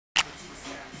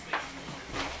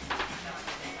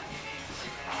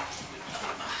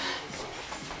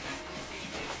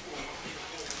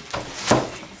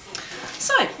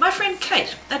My friend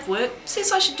Kate at work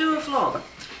says I should do a vlog.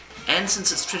 And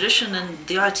since it's tradition in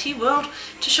the IT world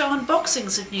to show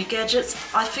unboxings of new gadgets,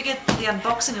 I figured the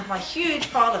unboxing of my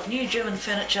huge pile of new German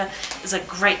furniture is a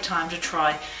great time to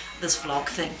try this vlog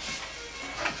thing.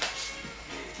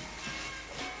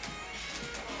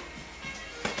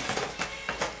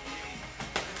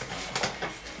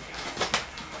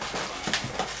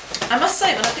 I must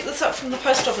say, when I picked this up from the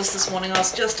post office this morning, I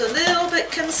was just a little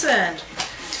bit concerned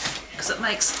because it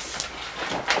makes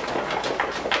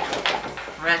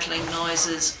rattling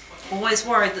noises. Always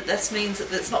worried that this means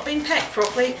that it's not been packed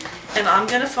properly, and I'm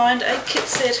going to find a kit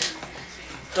set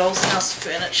doll's house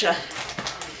furniture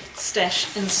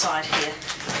stashed inside here.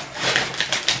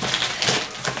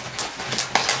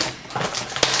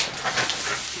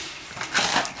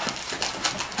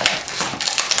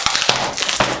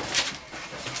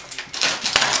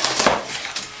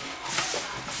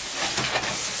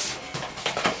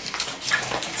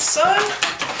 So,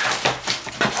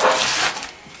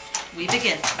 we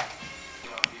begin.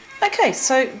 Okay,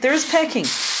 so there is packing.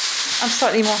 I'm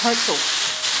slightly more hopeful.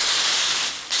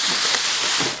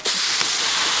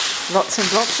 Lots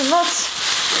and lots and lots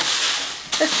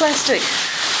of plastic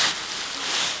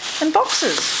and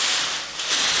boxes.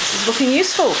 This is looking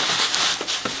useful.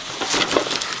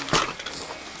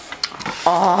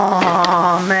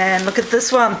 Oh man, look at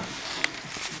this one.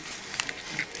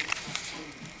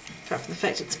 Apart from the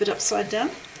fact it's a bit upside down.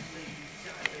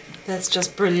 That's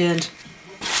just brilliant.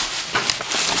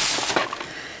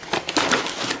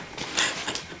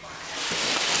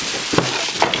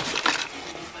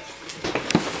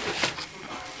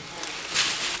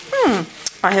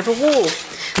 I have a wall.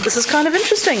 This is kind of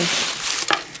interesting.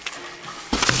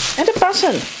 And a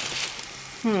button.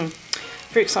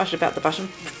 Very excited about the button.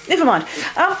 Never mind.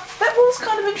 That wall's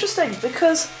kind of interesting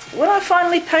because when I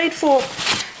finally paid for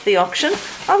the auction,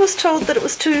 I was told that it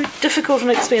was too difficult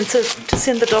and expensive to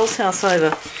send the doll's house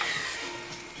over.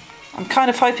 I'm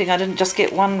kind of hoping I didn't just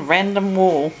get one random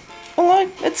wall,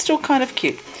 although it's still kind of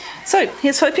cute. So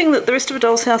here's hoping that the rest of the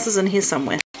doll's house is in here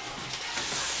somewhere.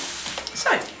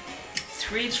 So,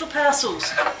 3 little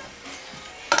parcels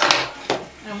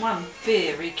and one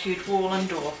very cute wall and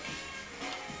door.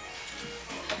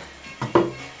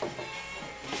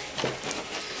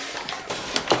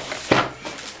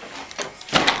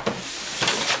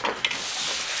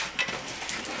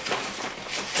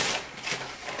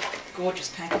 Gorgeous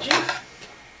packaging.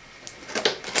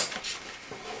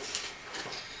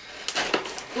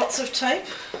 Lots of tape.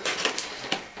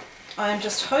 I'm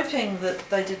just hoping that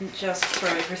they didn't just throw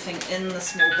everything in the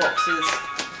small boxes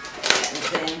and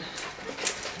then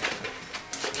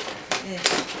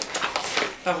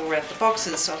bubble wrap the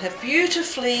boxes. So I'll have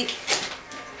beautifully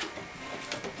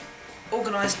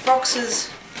organised boxes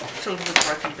filled with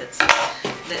broken bits.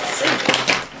 Let's see.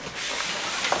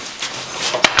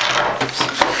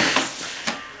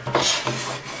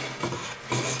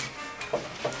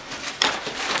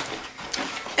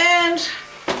 And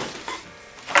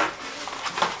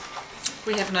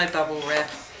we have no bubble wrap.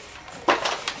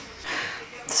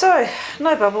 So,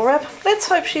 no bubble wrap. Let's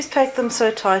hope she's packed them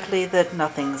so tightly that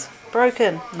nothing's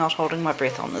broken. Not holding my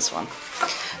breath on this one.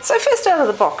 So first out of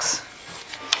the box,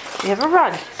 we have a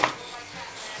rug.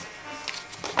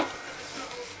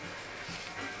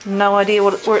 No idea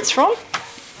where it's from.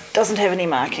 Doesn't have any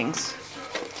markings.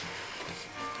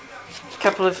 A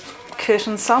couple of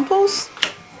curtain samples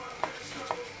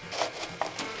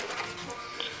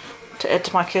to add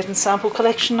to my curtain sample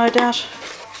collection, no doubt.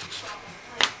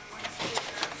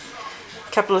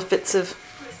 A couple of bits of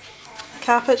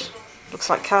carpet, looks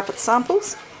like carpet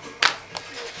samples.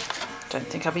 Don't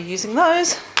think I'll be using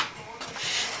those.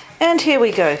 And here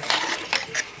we go.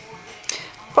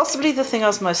 Possibly the thing I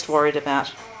was most worried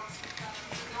about.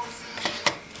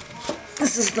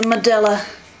 This is the Modella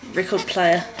record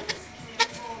player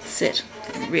set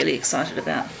I'm really excited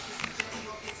about.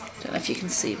 Don't know if you can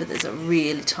see, but there's a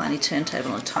really tiny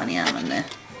turntable and a tiny arm in there.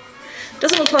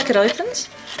 Doesn't look like it opens.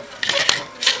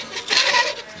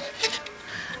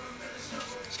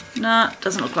 Nah,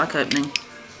 doesn't look like opening.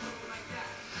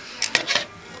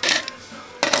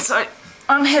 So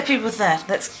I'm happy with that.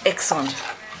 That's excellent.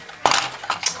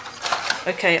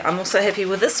 Okay, I'm also happy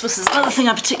with this. This is another thing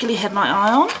I particularly had my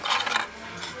eye on.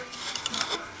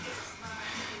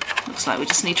 Looks like we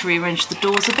just need to rearrange the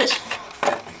doors a bit.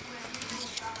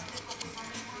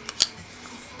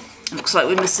 Looks like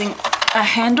we're missing a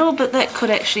handle, but that could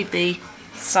actually be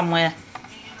somewhere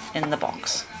in the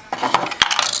box.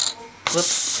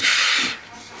 Whoops.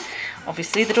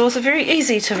 Obviously the doors are very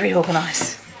easy to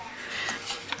reorganise.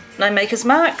 No maker's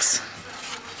marks,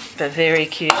 but very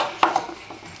cute.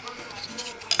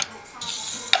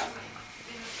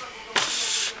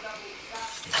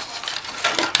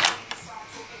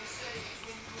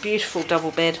 Beautiful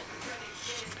double bed.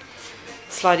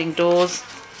 Sliding doors.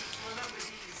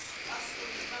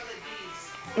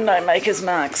 No maker's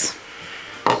marks.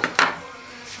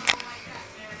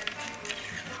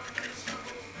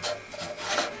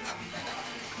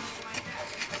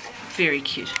 Very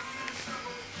cute.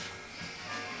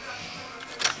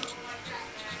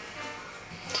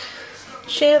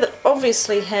 Chair that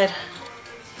obviously had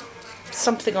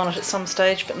something on it at some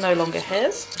stage but no longer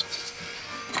has.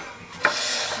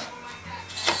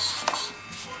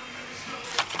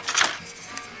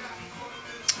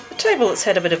 A table that's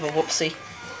had a bit of a whoopsie,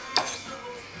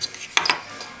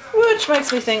 which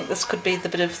makes me think this could be the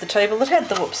bit of the table that had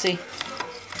the whoopsie.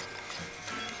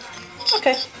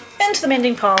 Okay, into the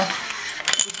mending pile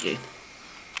with you.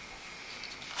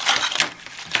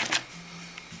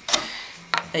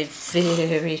 A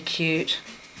very cute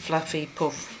fluffy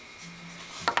puff.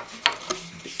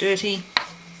 A bit dirty,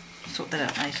 sort that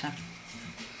out later.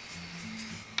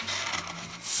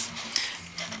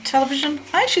 Television,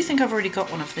 I actually think I've already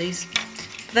got one of these.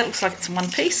 But that looks like it's in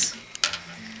one piece.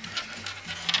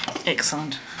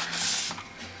 Excellent.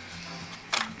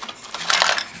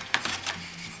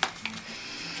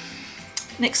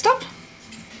 Next up,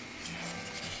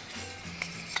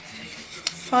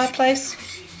 fireplace.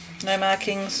 No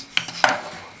markings,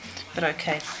 but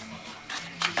okay.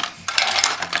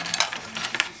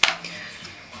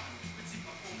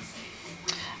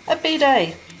 A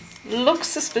bidet. Looks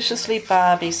suspiciously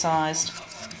Barbie sized.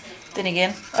 Then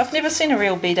again, I've never seen a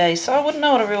real bidet, so I wouldn't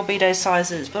know what a real bidet size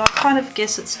is, but I kind of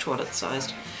guess it's toilet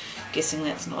sized. Guessing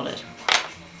that's not it.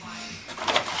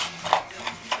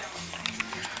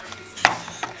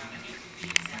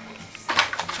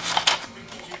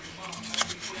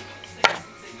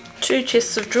 Two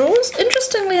chests of drawers.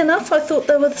 Interestingly enough, I thought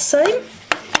they were the same,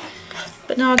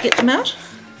 but now I get them out.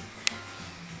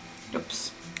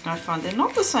 Oops, I find they're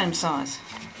not the same size.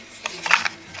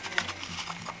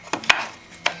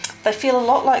 They feel a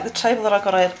lot like the table that I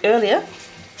got out earlier.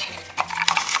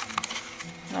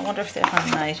 And I wonder if they're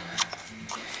homemade.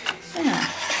 Yeah,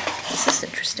 this is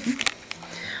interesting.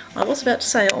 I was about to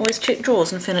say I always check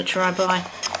drawers and furniture I buy.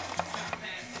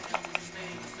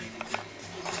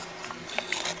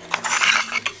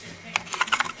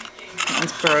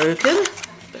 Broken,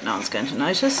 but no one's going to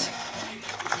notice.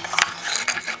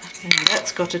 And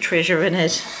that's got a treasure in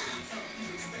it.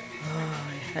 Oh,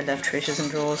 I love treasures in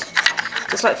drawers.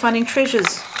 Just like finding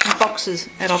treasures in boxes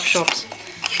at op shops.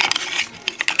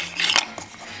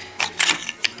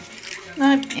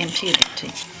 No, empty and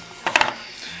empty.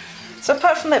 So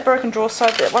apart from that broken drawer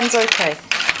side, that one's okay.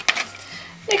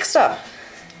 Next up,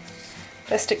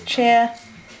 plastic chair.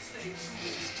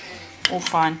 All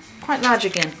fine. Quite large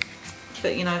again.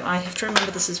 But you know, I have to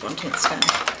remember this is 1/10 scale.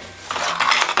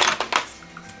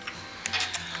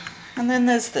 And then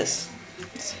there's this.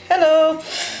 Hello!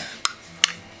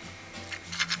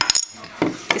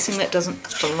 Guessing that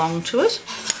doesn't belong to it.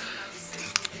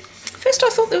 First I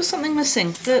thought there was something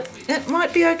missing, but it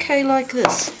might be okay like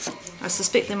this. I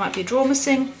suspect there might be a drawer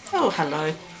missing. Oh,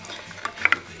 hello.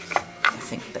 I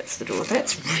think that's the drawer.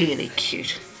 That's really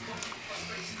cute.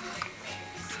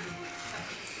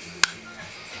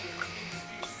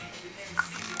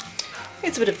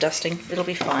 It's a bit of dusting, it'll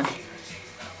be fine.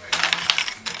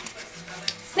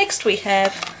 Next we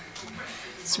have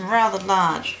some rather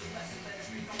large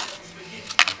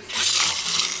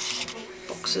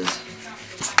boxes,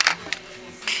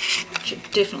 which are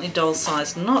definitely doll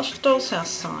sized, not doll's house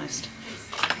sized.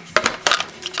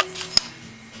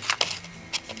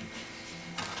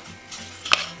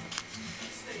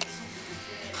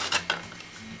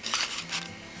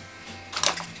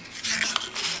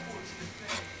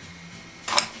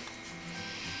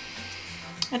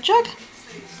 A jug,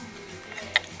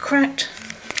 cracked,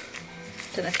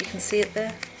 don't know if you can see it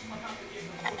there.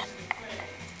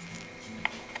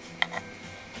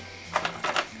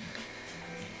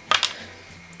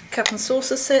 Cup and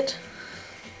saucer set,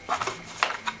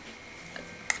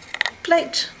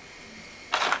 plate.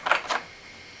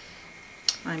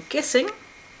 I'm guessing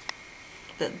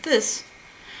that this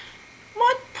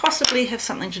might possibly have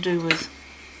something to do with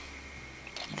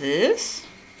this.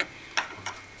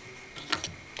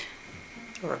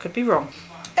 Or I could be wrong.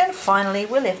 And finally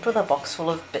we're left with a box full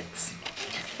of bits.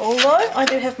 Although I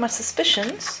do have my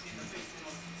suspicions.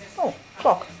 Oh,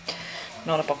 clock.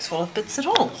 Not a box full of bits at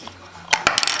all.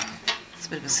 It's a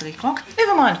bit of a silly clock.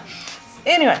 Never mind.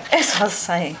 Anyway, as I was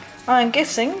saying, I'm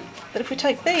guessing that if we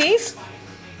take these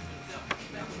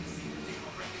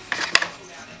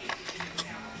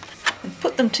and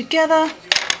put them together,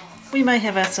 we may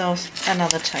have ourselves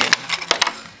another table.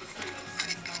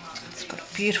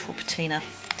 Beautiful patina.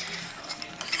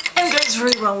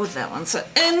 goes very well with that one. So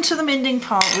into the mending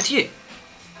pile with you.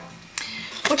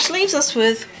 Which leaves us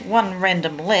with one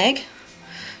random leg.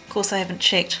 Of course I haven't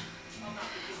checked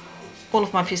all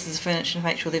of my pieces of furniture to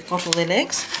make sure they've got all their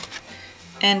legs.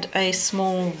 And a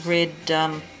small red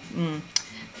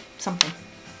something.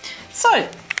 So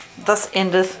thus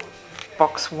endeth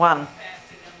box 1.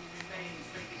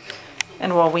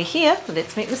 And while we're here,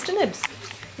 let's meet Mr. Nibs.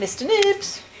 Mr.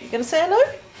 Nibs, you going to say hello?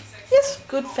 Yes,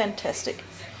 good, fantastic.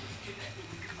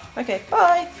 Okay,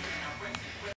 bye.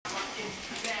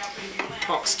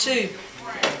 Box 2.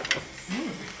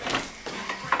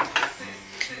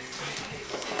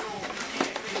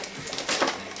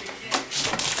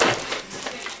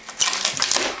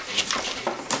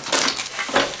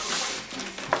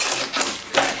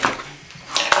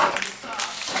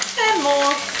 And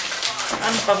more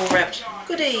unbubble wrapped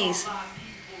goodies.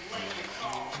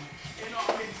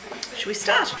 Should we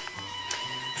start?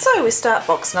 So we start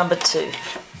box number 2.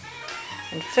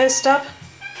 And first up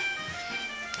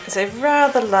is a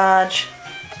rather large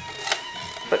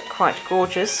but quite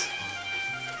gorgeous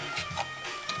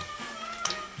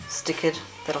stickered,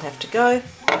 that'll have to go,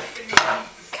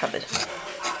 cupboard.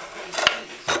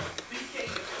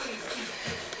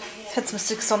 Had some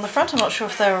stickers on the front, I'm not sure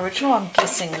if they were original, I'm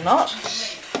guessing not.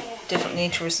 Definitely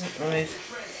need to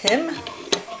remove him.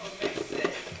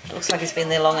 It looks like he's been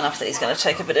there long enough that he's going to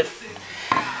take a bit of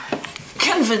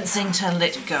convincing to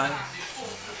let go.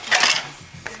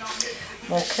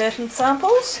 More curtain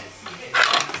samples.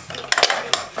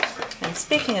 And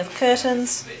speaking of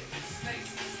curtains,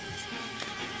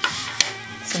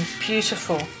 some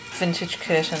beautiful vintage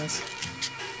curtains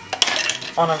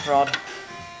on a rod,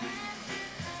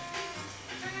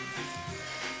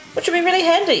 which will be really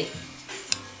handy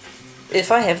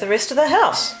if I have the rest of the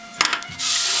house.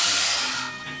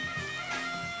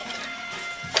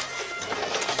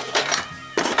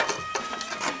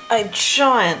 A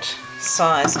giant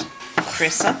sized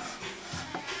dresser.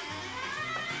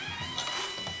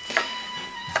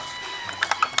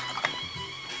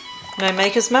 No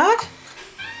maker's mark.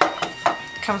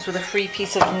 Comes with a free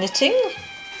piece of knitting.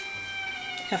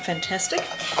 How fantastic.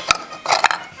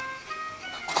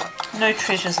 No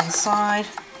treasures inside.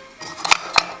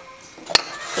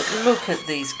 But look at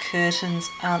these curtains,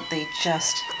 aren't they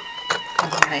just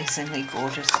amazingly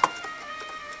gorgeous?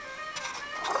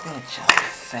 They're just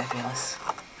fabulous.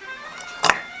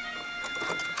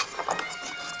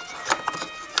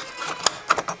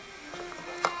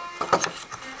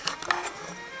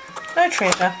 No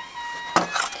treasure.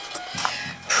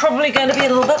 Probably going to be a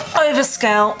little bit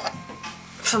overscale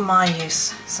for my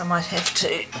use, so I might have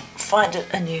to find it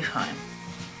a new home.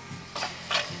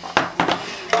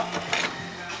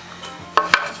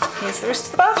 Here's the rest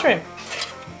of the bathroom.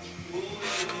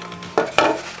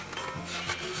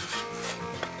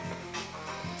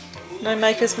 No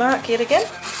maker's mark yet again.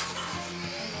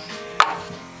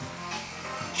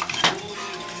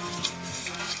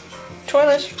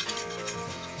 Toilet.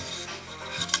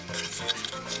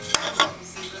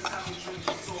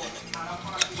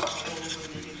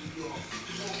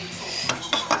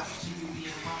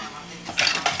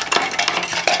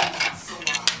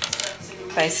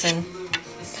 Basin.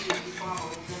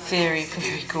 Very,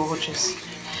 very gorgeous.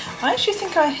 I actually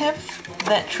think I have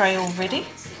that tray already,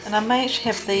 and I may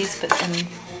actually have these but in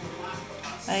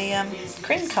a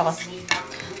cream colour.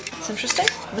 It's interesting.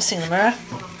 Missing the mirror.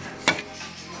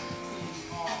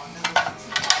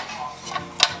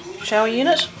 Shower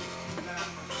unit.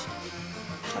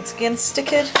 Once again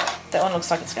stickered. That one looks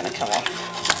like it's going to come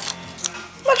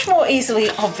off much more easily,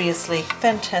 obviously.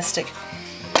 Fantastic.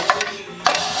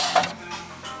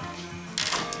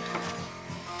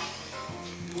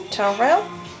 Towel rail.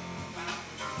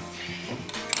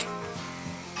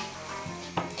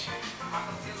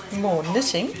 More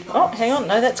knitting. Oh, hang on,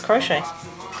 no, that's crochet.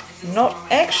 Not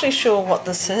actually sure what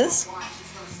this is,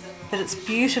 but it's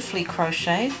beautifully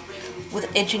crocheted with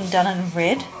edging done in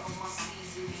red.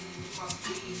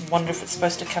 Wonder if it's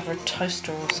supposed to cover a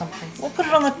toaster or something. We'll put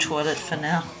it on the toilet for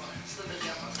now.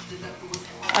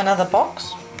 Another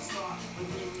box,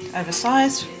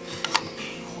 oversized.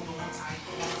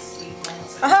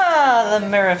 Aha, the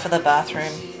mirror for the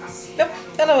bathroom. Yep,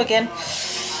 hello again.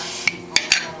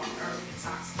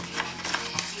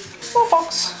 More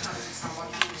box.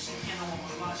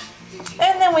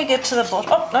 And then we get to the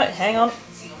bottom. Oh, no, hang on.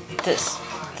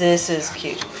 This is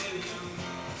cute.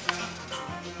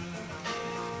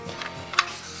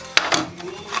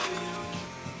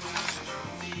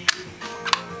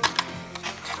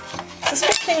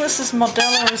 Suspecting this is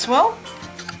Modelo as well.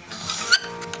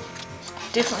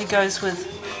 Definitely goes with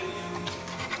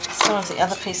some of the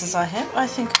other pieces I have, I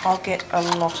think I'll get a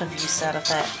lot of use out of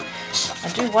that. I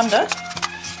do wonder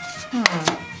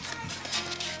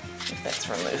if that's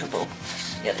removable.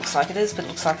 Yeah, it looks like it is, but it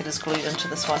looks like it is glued into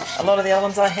this one. A lot of the other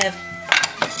ones I have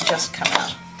just come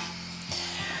out.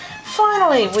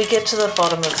 Finally, we get to the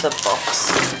bottom of the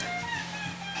box.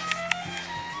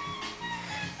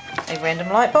 A random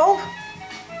light bulb,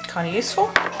 kind of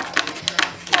useful.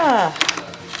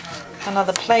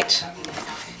 Another plate,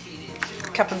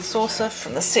 cup and saucer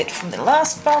from the set from the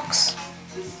last box.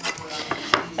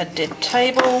 A dead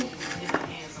table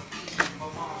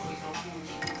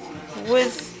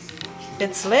with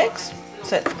its legs,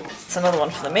 so it's another one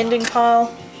for the mending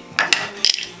pile.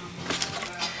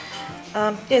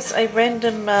 Yes, a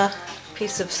random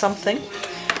piece of something,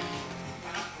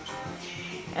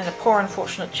 and a poor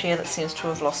unfortunate chair that seems to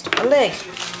have lost a leg.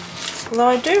 Although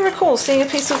I do recall seeing a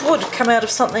piece of wood come out of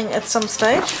something at some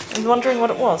stage and wondering what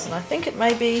it was, and I think it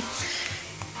may be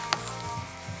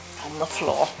on the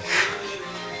floor.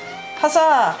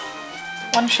 Huzzah!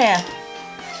 One chair.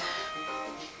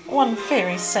 One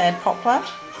very sad pot plant.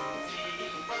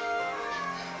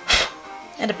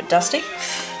 And a bit dusty.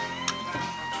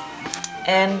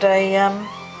 And a,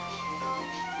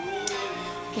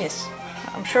 yes,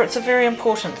 I'm sure it's a very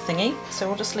important thingy, so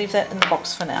we'll just leave that in the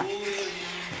box for now.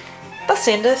 Thus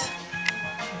endeth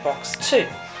box 2.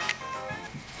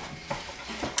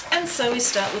 And so we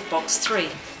start with box 3.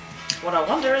 What I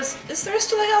wonder is the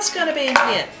rest of the house going to be in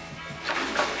here?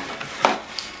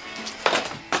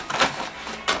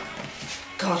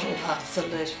 God, I love the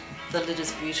lid. The lid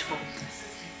is beautiful.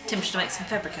 Tempted to make some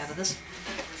fabric out of this.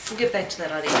 We'll get back to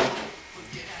that idea.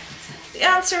 The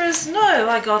answer is no.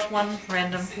 I got one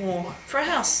random wall for a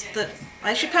house that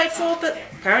I actually paid for, but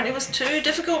apparently was too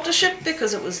difficult to ship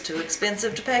because it was too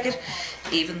expensive to pack it,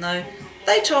 even though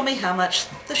they told me how much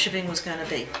the shipping was going to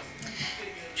be.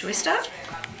 Shall we start?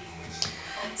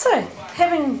 So,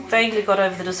 having vaguely got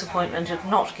over the disappointment of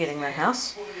not getting the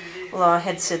house, although I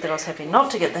had said that I was happy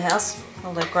not to get the house,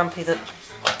 although grumpy that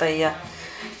they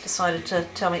decided to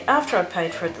tell me after I'd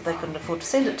paid for it that they couldn't afford to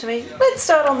send it to me, let's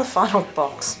start on the final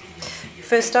box.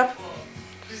 First up,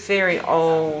 very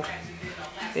old,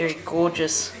 very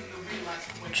gorgeous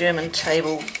German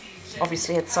table.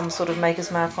 Obviously had some sort of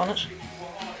maker's mark on it.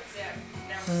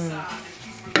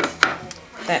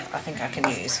 That I think I can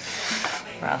use,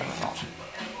 rather than not.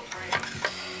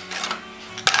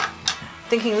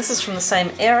 Thinking this is from the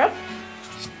same era.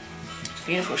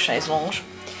 Beautiful chaise longue.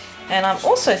 And I'm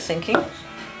also thinking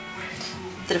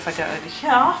that if I go over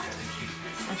here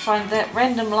and find that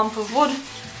random lump of wood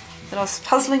that I was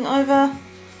puzzling over,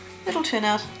 it'll turn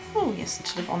out, oh yes,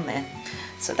 to live on there.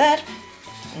 So that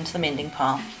into the mending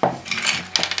pile.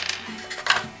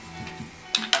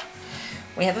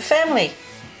 We have a family.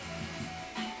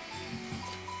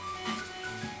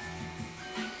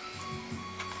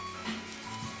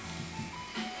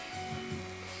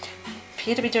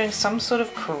 Appear to be doing some sort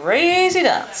of crazy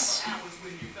dance.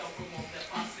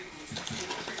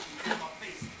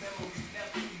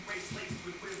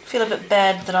 Feel a bit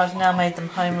bad that I've now made them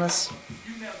homeless.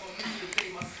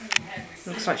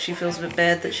 Looks like she feels a bit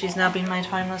bad that she's now been made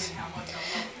homeless.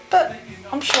 But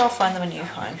I'm sure I'll find them a new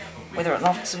home. Whether or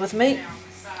not it's with me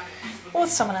or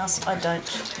with someone else, I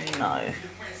don't know.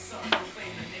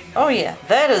 Oh yeah,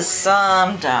 that is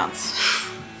some dance.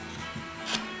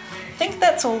 I think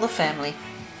that's all the family.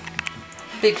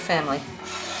 Big family.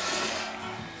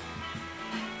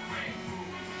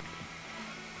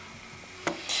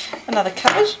 Another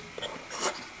cupboard.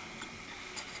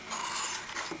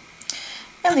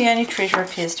 And the only treasure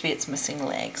appears to be its missing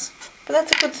legs. But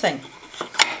that's a good thing.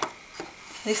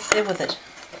 At least they're with it.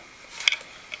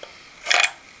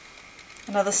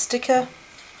 Another sticker.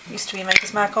 Used to be a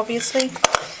maker's mark, obviously.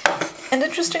 And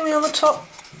interestingly on the top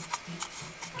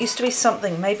used to be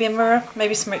something. Maybe a mirror,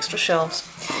 maybe some extra shelves.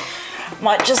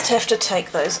 Might just have to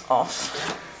take those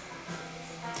off.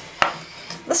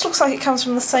 This looks like it comes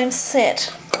from the same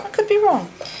set. I could be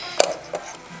wrong.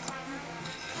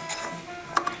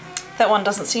 That one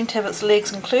doesn't seem to have its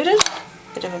legs included.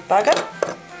 Bit of a bugger.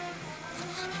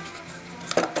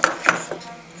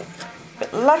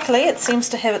 But luckily it seems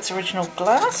to have its original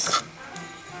glass.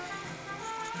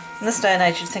 In this day and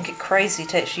age you'd think it crazy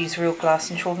to actually use real glass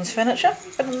in children's furniture,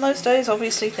 but in those days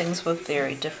obviously things were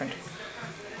very different.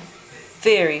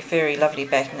 Very, very lovely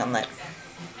backing on that.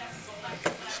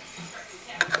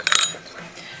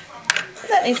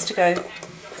 That needs to go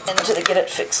into the get it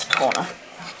fixed corner.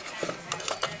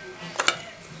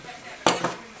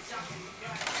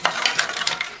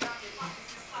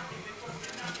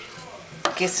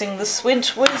 Guessing this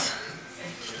went with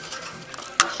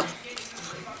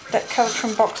that cupboard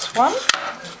from box 1.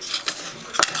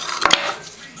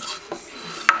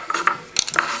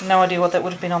 No idea what that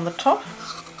would have been on the top.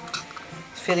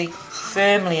 It's fairly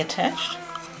firmly attached.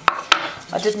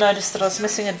 I did notice that I was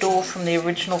missing a door from the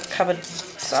original cupboard,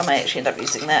 so I may actually end up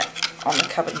using that on the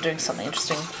cupboard and doing something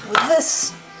interesting with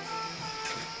this.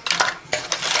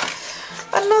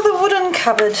 Another wooden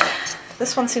cupboard.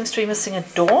 This one seems to be missing a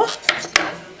door.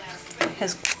 It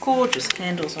has gorgeous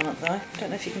handles on it though.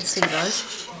 Don't know if you can see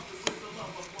those.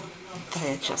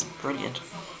 They're just brilliant.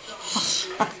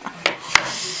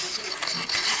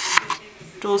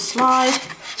 Doors slide.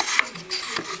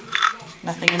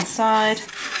 Nothing inside.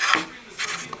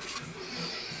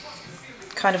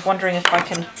 Kind of wondering if I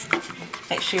can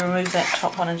actually remove that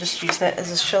top one and just use that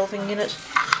as a shelving unit.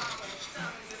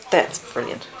 That's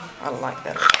brilliant. I like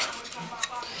that.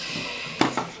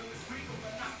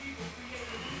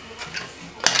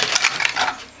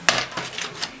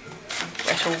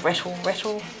 Rattle, rattle,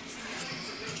 rattle.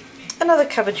 Another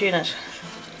cupboard unit.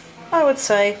 I would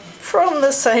say from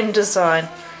the same design.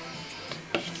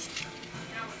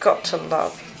 Got to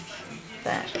love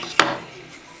that.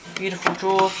 Beautiful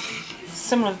drawer.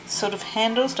 Similar sort of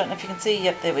handles. Don't know if you can see.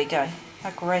 Yep, there we go.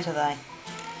 How great are they?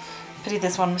 Pity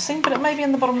there's one missing, but it may be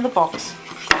in the bottom of the box.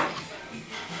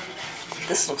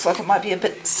 This looks like it might be a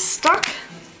bit stuck.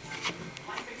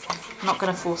 I'm not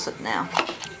going to force it now.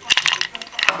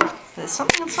 There's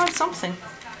something inside something.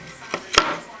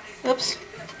 Oops.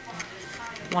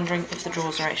 Wondering if the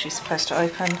drawers are actually supposed to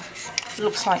open.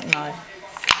 Looks like no.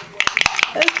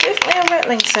 There's definitely a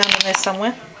rattling sound in there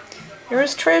somewhere. There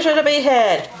is treasure to be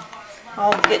had.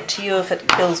 I'll get to you if it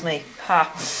kills me.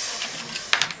 Ha.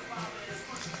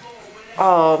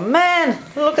 Oh man,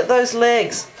 look at those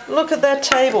legs. Look at that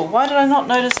table. Why did I not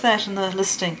notice that in the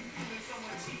listing?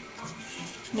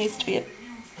 Needs to be a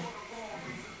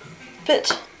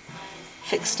bit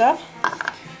fixed up.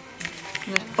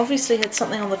 And it obviously had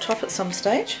something on the top at some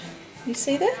stage. You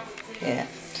see that? Yeah.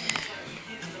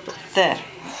 But that,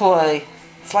 boy,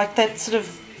 it's like that sort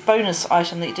of bonus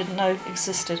item that you didn't know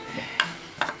existed.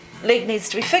 Leg needs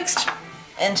to be fixed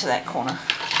into that corner.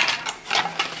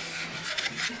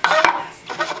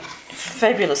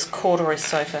 Fabulous corduroy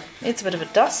sofa. Needs a bit of a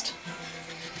dust.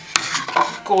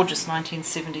 Gorgeous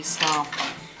 1970s style.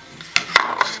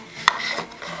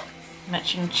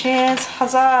 Matching chairs.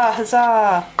 Huzzah,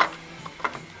 huzzah.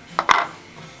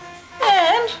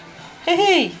 And,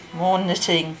 hee, more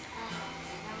knitting.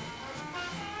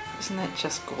 Isn't that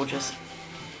just gorgeous?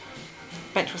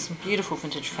 Backed with some beautiful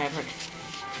vintage fabric.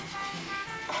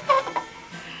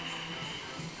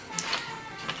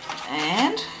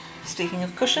 And, speaking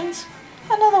of cushions,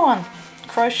 another one.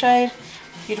 Crocheted,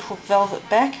 beautiful velvet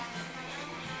back.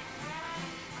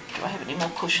 Do I have any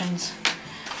more cushions?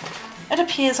 It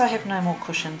appears I have no more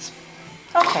cushions.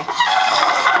 Okay.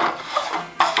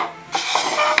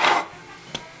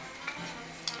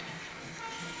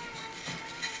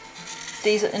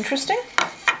 These are interesting.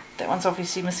 That one's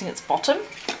obviously missing its bottom.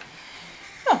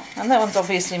 Oh, and that one's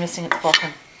obviously missing its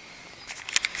bottom.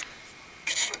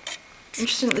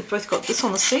 Interesting that they've both got this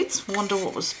on the seats. Wonder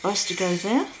what was supposed to go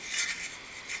there.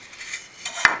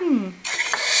 Need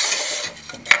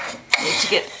to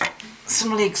get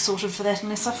some legs sorted for that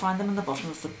unless I find them in the bottom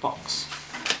of the box.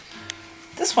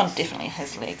 This one definitely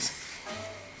has legs.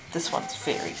 This one's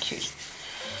very cute.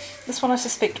 This one I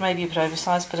suspect may be a bit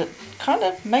oversized, but it kind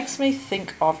of makes me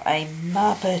think of a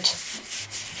Muppet.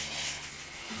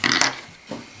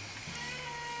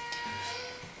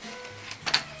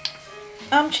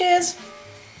 Armchairs.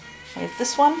 We have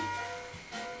this one.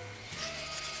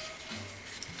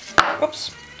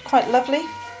 Oops, quite lovely.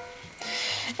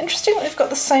 Interesting that they've got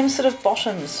the same sort of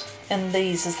bottoms in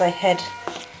these as they had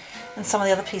in some of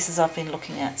the other pieces I've been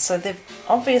looking at. So they've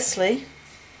obviously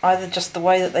either just the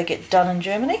way that they get done in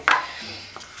Germany,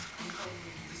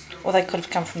 or they could have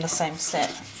come from the same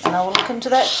set. And I will look into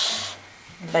that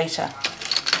later.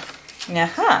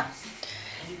 Aha!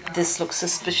 This looks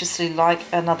suspiciously like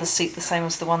another seat, the same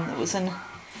as the one that was in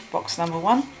box number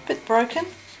 1. Bit broken.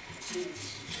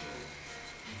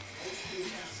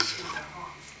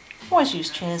 Always use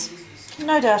chairs.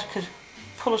 No doubt I could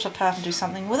pull it apart and do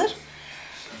something with it.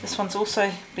 This one's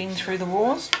also been through the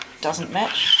wars. Doesn't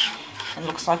match. And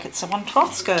looks like it's a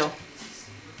 1/12 scale.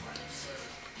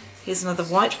 Here's another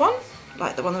white one,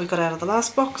 like the one that we got out of the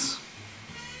last box.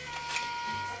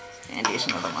 And here's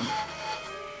another one.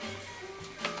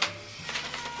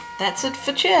 That's it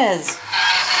for chairs.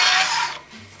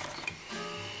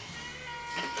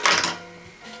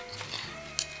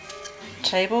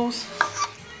 Tables.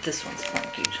 This one's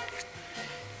quite cute.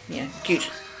 Yeah, cute.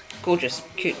 Gorgeous.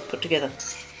 Cute. Put together.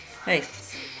 Hey.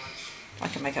 I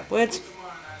can make up words.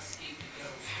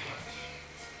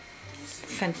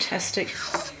 Fantastic,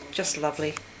 just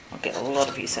lovely. I'll get a lot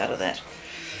of use out of that.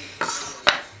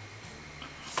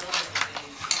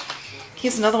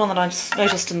 Here's another one that I just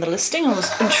noticed in the listing I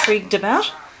was intrigued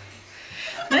about,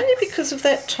 mainly because of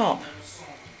that top.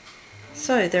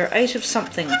 So there are 8 of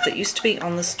something that used to be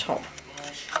on this top.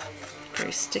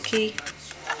 Very sticky.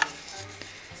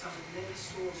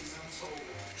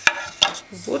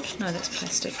 Wood? No, that's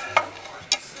plastic.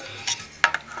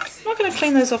 I'm not going to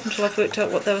clean those off until I've worked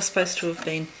out what they were supposed to have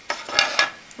been.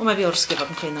 Or maybe I'll just give up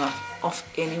and clean them off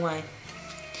anyway.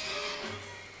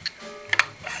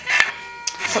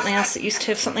 Something else that used to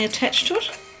have something attached to it.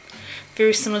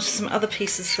 Very similar to some other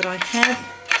pieces that I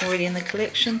have already in the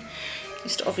collection.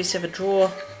 Used to obviously have a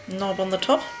drawer knob on the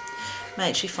top. May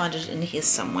actually find it in here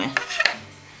somewhere.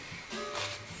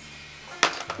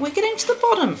 We're getting to the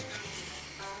bottom.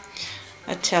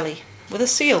 A tally with a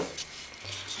seal.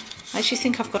 I actually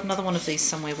think I've got another one of these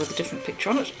somewhere with a different picture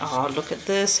on it. Oh, look at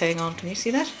this. Hang on, can you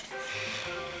see that?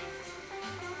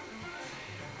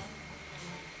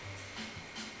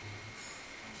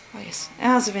 Oh yes,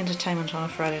 hours of entertainment on a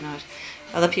Friday night.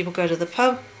 Other people go to the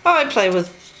pub. I play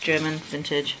with German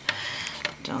vintage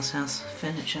doll's house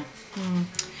furniture.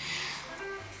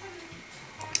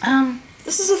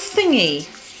 This is a thingy.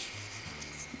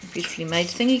 A beautifully made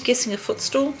thingy. Guessing a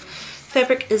footstool.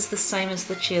 Fabric is the same as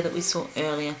the chair that we saw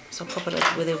earlier. So I'll pop it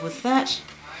over there with that.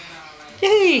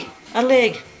 Yay! A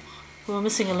leg. We were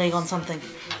missing a leg on something.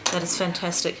 That is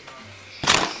fantastic.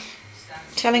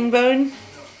 Telling bone.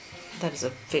 That is a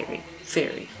very,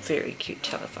 very, very cute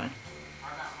telephone.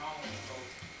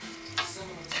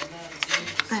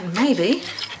 And maybe,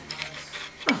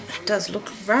 oh, it does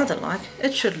look rather like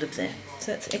it should live there.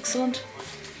 So that's excellent.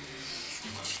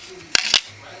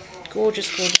 Gorgeous,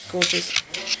 gorgeous, gorgeous.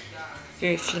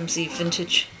 Very flimsy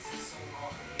vintage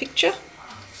picture.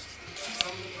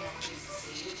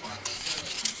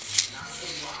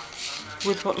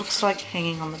 With what looks like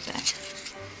hanging on the back.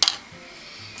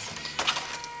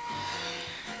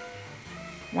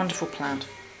 Wonderful plant,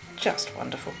 just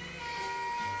wonderful.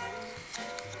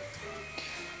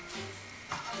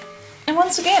 And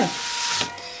once again,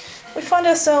 we find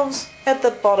ourselves at the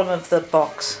bottom of the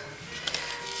box.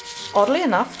 Oddly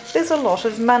enough, there's a lot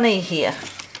of money here.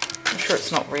 I'm sure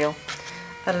it's not real.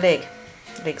 A leg.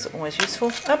 Legs are always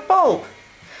useful. A bulb.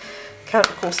 Can't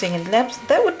recall seeing any lamps.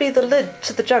 That would be the lid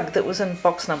to the jug that was in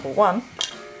box number 1.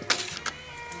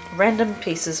 Random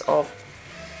pieces of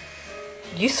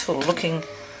useful looking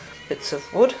bits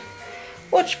of wood,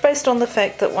 which, based on the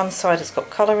fact that one side has got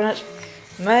colour in it,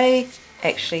 may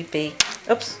actually be,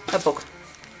 oops, a book.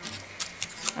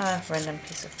 A random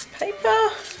piece of paper.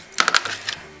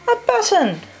 A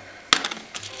button.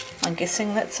 I'm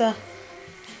guessing that's a,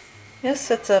 yes,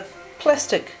 that's a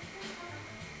plastic.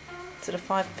 Is it a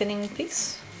 5-pinning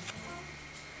piece?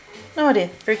 No idea.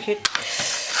 Very cute.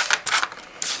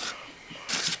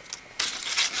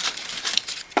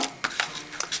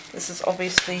 This is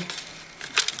obviously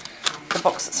the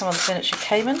box that some of the furniture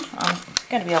came in. I'm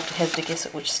going to be able to hazard a guess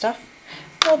at which stuff.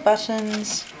 More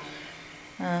buttons.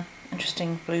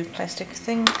 Interesting blue plastic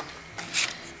thing.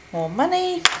 More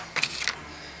money.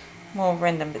 More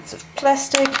random bits of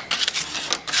plastic.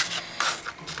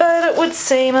 But it would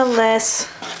seem, alas,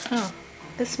 oh,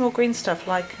 there's some more green stuff,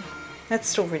 like, that's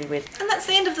still really weird. And that's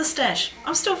the end of the stash.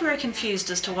 I'm still very confused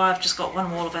as to why I've just got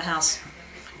one wall of a house.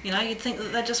 You know, you'd think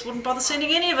that they just wouldn't bother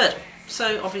sending any of it.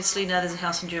 So obviously now there's a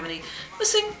house in Germany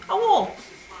missing a wall.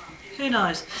 Who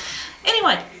knows?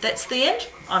 Anyway, that's the end.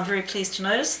 I'm very pleased to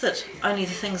notice that only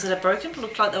the things that are broken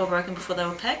looked like they were broken before they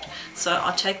were packed. So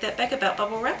I take that back about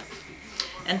bubble wrap.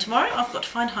 And tomorrow I've got to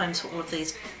find homes for all of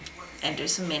these and do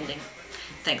some mending.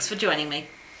 Thanks for joining me.